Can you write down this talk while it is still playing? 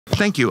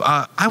Thank you.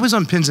 I was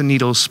on pins and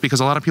needles because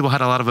a lot of people had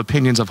a lot of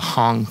opinions of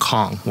Hong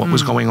Kong, what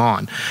was going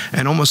on.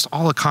 And almost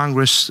all of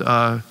Congress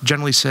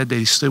generally said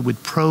they stood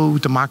with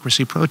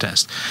pro-democracy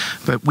protest.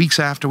 But weeks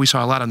after, we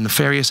saw a lot of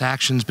nefarious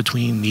actions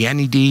between the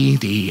NED,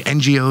 the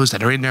NGOs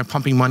that are in there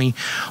pumping money.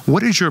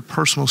 What is your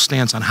personal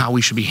stance on how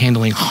we should be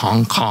handling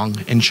Hong Kong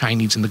and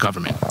Chinese in the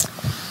government?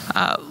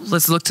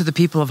 Let's look to the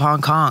people of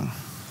Hong Kong.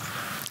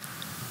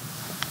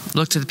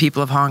 Look to the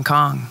people of Hong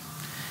Kong.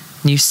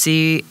 You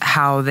see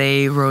how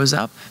they rose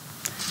up.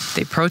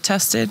 They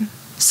protested,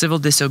 civil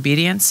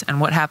disobedience,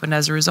 and what happened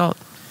as a result?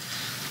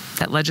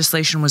 That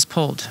legislation was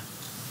pulled.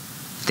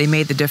 They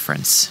made the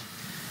difference.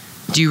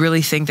 Do you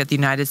really think that the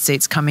United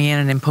States coming in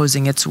and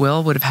imposing its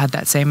will would have had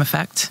that same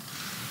effect?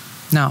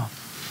 No.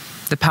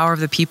 The power of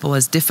the people,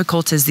 as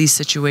difficult as these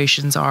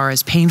situations are,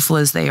 as painful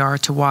as they are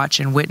to watch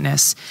and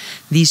witness,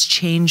 these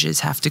changes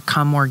have to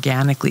come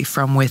organically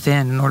from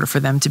within in order for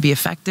them to be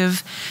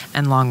effective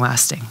and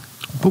long-lasting.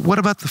 But what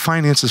about the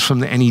finances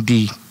from the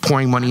NED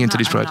pouring money into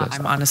these protests?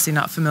 I'm honestly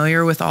not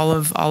familiar with all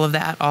of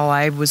that. All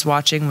I was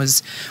watching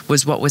was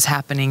what was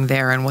happening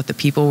there and what the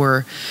people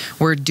were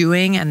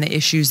doing and the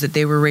issues that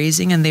they were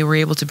raising, and they were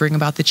able to bring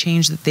about the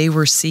change that they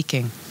were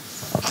seeking.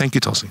 Thank you,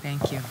 Tulsi.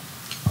 Thank you.